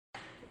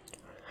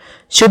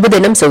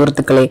ശുഭദിനം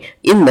സുഹൃത്തുക്കളെ.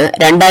 ഇന്ന്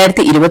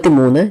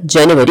 2023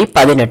 ജനുവരി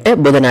 18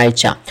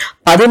 ബുധനാഴ്ച.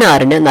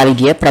 16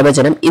 നൽകിയ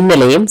പ്രവചനം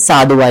ഇന്നലെയും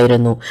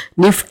സാധുവായിരുന്നു.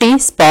 നിഫ്റ്റി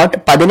സ്പോട്ട്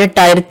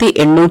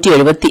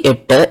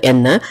 18,878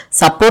 എന്ന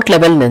സപ്പോർട്ട്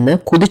ലെവലിൽ നിന്ന്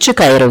കുതിച്ചു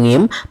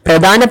കയറുകയും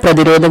പ്രധാന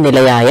പ്രതിരോധ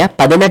നിലയായ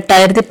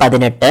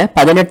 18,018,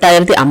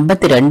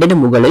 18,052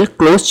 മുകളിൽ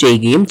ക്ലോസ്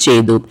ചെയ്യുകയും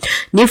ചെയ്തു.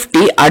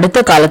 നിഫ്റ്റി അടുത്ത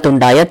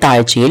കാലത്തുണ്ടായ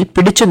താഴ്ചയിൽ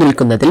പിടിച്ചു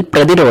നിൽക്കുന്നതിൽ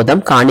പ്രതിരോധം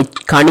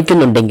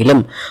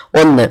കാണിക്കുന്നുണ്ടെങ്കിലും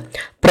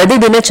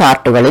പ്രതിദിന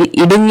ചാർട്ടുകളിൽ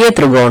ഇടുങ്ങിയ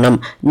ത്രികോണം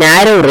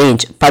നാരോ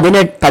റേഞ്ച്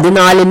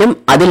 14നും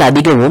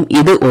അതിലധികവും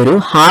ഇത് ഒരു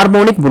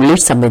ഹാർമോണിക്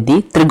ബുള്ളിഷ് സമമിതി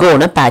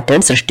ത്രികോണ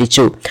പാറ്റേൺ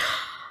സൃഷ്ടിച്ചു.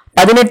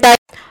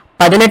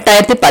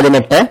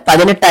 18,018,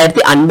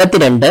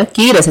 18,052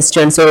 കീ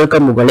റെസിസ്റ്റൻസുകൾക്ക്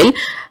മുകളിൽ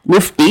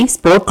നിഫ്റ്റി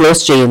സ്പോട്ട്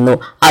ക്ലോസ് ചെയ്യുന്നു.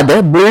 അത്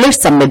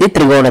ബുള്ളിഷ് സമമിതി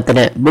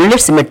ത്രികോണത്തിന്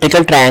ബുള്ളിഷ്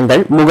സിമെട്രിക്കൽ ട്രയാങ്കിൾ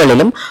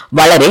മുകളിലും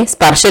വളരെ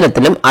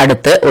സ്പർശനത്തിലും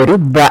അടുത്ത് ഒരു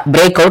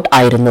ബ്രേക്ക്ഔട്ട്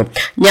ആയിരുന്നു.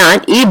 ഞാൻ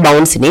ഈ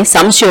ബൗൺസിനെ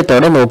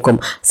സംശയത്തോടെ നോക്കും.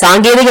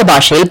 സാങ്കേതിക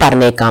ഭാഷയിൽ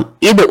പറഞ്ഞേക്കാം,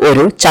 ഇത്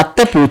ഒരു ചത്ത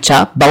പൂച്ച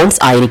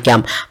ബൗൺസ് ആയിരിക്കാം.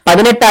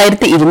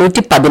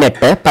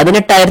 18,218,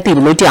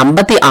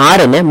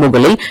 18,256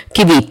 മുകളിൽ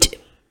കിവീറ്റ്.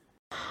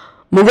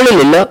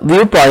 മുകളിലുള്ള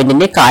വ്യൂ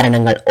പോയിന്റിന്റെ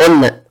കാരണങ്ങൾ: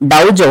 1.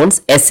 ഡൗ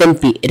ജോൺസ്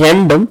S&P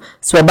രണ്ടും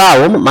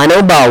സ്വഭാവവും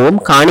മനോഭാവവും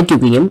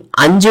കാണിക്കുകയും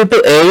 5 to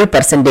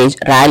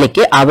 7%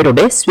 റാലിക്ക്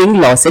അവരുടെ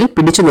സ്വിംഗ് ലോസിൽ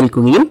പിടിച്ചു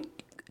നിൽക്കുകയും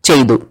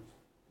ചെയ്തു.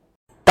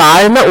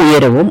 താഴ്ന്ന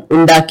ഉയരവും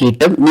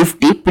ഉണ്ടാക്കിയിട്ടും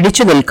നിഫ്റ്റി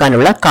പിടിച്ചു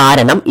നിൽക്കാനുള്ള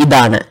കാരണം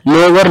ഇതാണ്: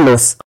 lower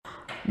lows.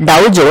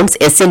 Dow Jones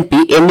S&P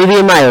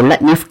എന്നിവയുമായുള്ള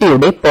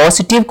നിഫ്റ്റിയുടെ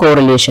പോസിറ്റീവ്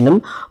കോറിലേഷനും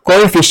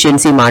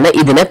കോഎഫിഷ്യൻസിയുമാണ്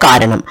ഇതിന്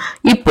കാരണം.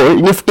 ഇപ്പോൾ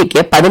നിഫ്റ്റിക്ക്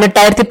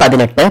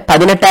 18,018,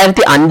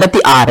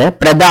 18,056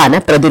 പ്രധാന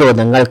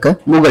പ്രതിരോധങ്ങൾക്ക്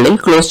മുകളിൽ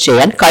ക്ലോസ്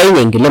ചെയ്യാൻ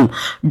കഴിഞ്ഞെങ്കിലും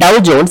ഡൗ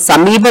ജോൺസ്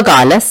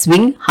സമീപകാല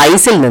സ്വിംഗ്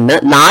ഹൈസിൽ നിന്ന്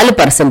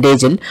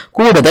 4%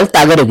 കൂടുതൽ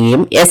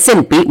തകരുകയും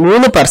S&P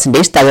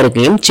 3%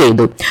 തകരുകയും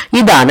ചെയ്തു.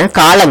 ഇതാണ്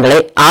കാളങ്ങളെ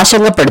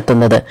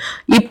ആശങ്കപ്പെടുത്തുന്നത്.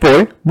 ഇപ്പോൾ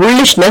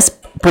ബുള്ളിഷ്നെസ്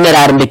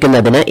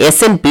പുനരാരംഭിക്കുന്നതിന്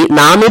S&P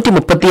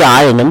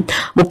 437നും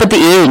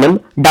 37നും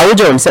ഡൗ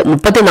ജോൺസ്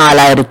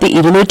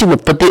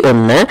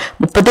 34,231,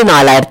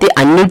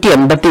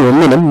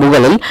 34,581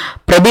 മുകളിൽ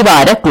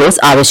പ്രതിവാര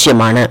ക്ലോസ്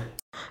ആവശ്യമാണ്.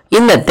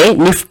 ഇന്നത്തെ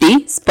നിഫ്റ്റി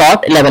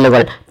സ്പോട്ട്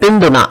ലെവലുകൾ: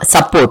 പിന്തുണ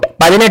സപ്പോർട്ട്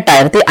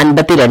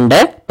 18,052,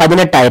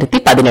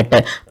 18,018.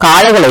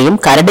 കാളകളെയും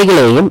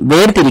കരടികളെയും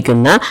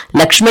വേർതിരിക്കുന്ന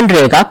ലക്ഷ്മൺ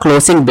രേഖ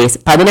ക്ലോസിംഗ് ബേസ്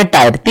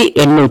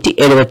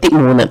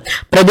 18,873.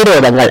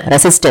 പ്രതിരോധങ്ങൾ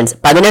റെസിസ്റ്റൻസ്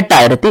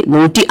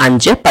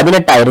 18,105,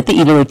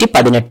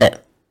 18,218.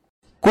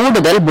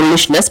 കൂടുതൽ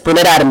ബുള്ളിഷ്നെസ്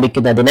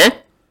പുനരാരംഭിക്കുന്നതിന്: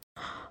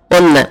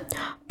 1.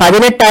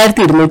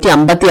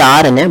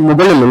 18,256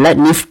 മുകളിലുള്ള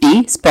നിഫ്റ്റി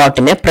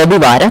സ്പോട്ടിന്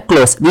പ്രതിവാര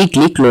ക്ലോസ്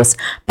വീക്ക്ലി ക്ലോസ്.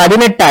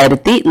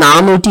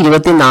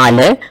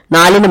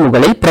 18,424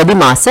 മുകളിൽ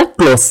പ്രതിമാസ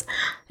ക്ലോസ്.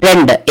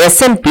 2.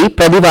 S&P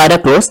പ്രതിവാര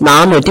ക്ലോസ്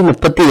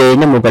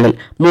 437 മുകളിൽ.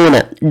 3.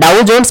 ഡൗ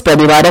ജോൺസ്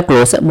പ്രതിവാര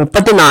ക്ലോസ്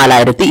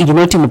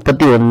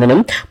 34,231നും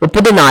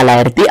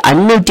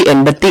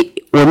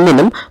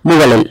 34,581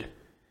 മുകളിൽ.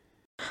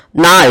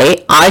 നാളെ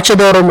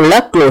ആഴ്ചതോറുമുള്ള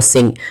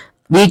ക്ലോസിംഗ്.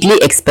 Weekly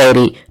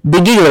expiry.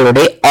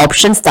 ബിഗികളുടെ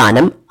ഓപ്ഷൻ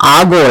സ്ഥാനം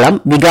ആഗോളം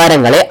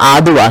വികാരങ്ങളെ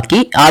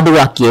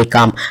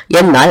ആദുവാക്കിയേക്കാം.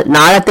 എന്നാൽ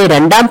നാളത്തെ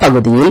രണ്ടാം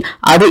പകുതിയിൽ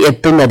അത്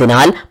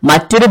എത്തുന്നതിനാൽ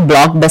മറ്റൊരു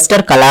ബ്ലോക്ക്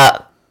ബസ്റ്റർ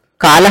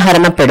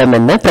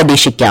കാലഹരണപ്പെടുമെന്ന്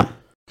പ്രതീക്ഷിക്കാം.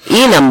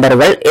 ഈ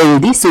നമ്പറുകൾ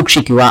എഴുതി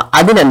സൂക്ഷിക്കുക.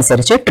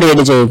 അതിനനുസരിച്ച്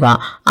ട്രേഡ് ചെയ്യുക.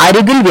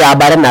 അരികിൽ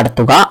വ്യാപാരം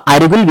നടത്തുക,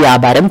 അരികിൽ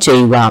വ്യാപാരം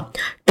ചെയ്യുക.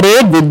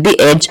 Trade with the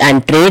edge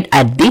and trade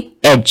at the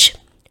edge.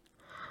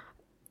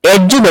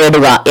 Edge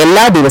നേടുക.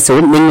 എല്ലാ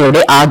ദിവസവും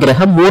നിങ്ങളുടെ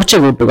ആഗ്രഹം മൂർച്ച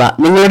കൂട്ടുക.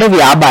 നിങ്ങളുടെ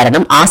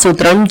വ്യാപാരം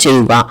ആസൂത്രണം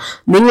ചെയ്യുക.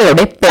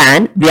 നിങ്ങളുടെ പ്ലാൻ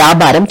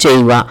വ്യാപാരം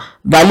ചെയ്യുക.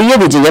 വലിയ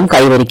വിജയം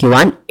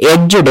കൈവരിക്കുവാൻ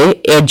എഡ്ജ്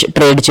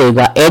ട്രേഡ്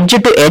ചെയ്യുക. എഡ്ജ്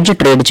ടു എഡ്ജ്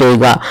ട്രേഡ്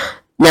ചെയ്യുക.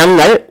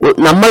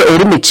 നമ്മൾ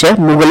ഒരുമിച്ച്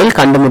മുകളിൽ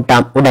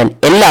കണ്ടുമുട്ടാം ഉടൻ.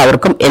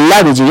 എല്ലാവർക്കും എല്ലാ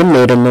വിജയം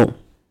നേരുന്നു.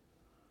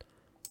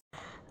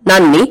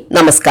 നന്ദി,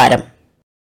 നമസ്കാരം.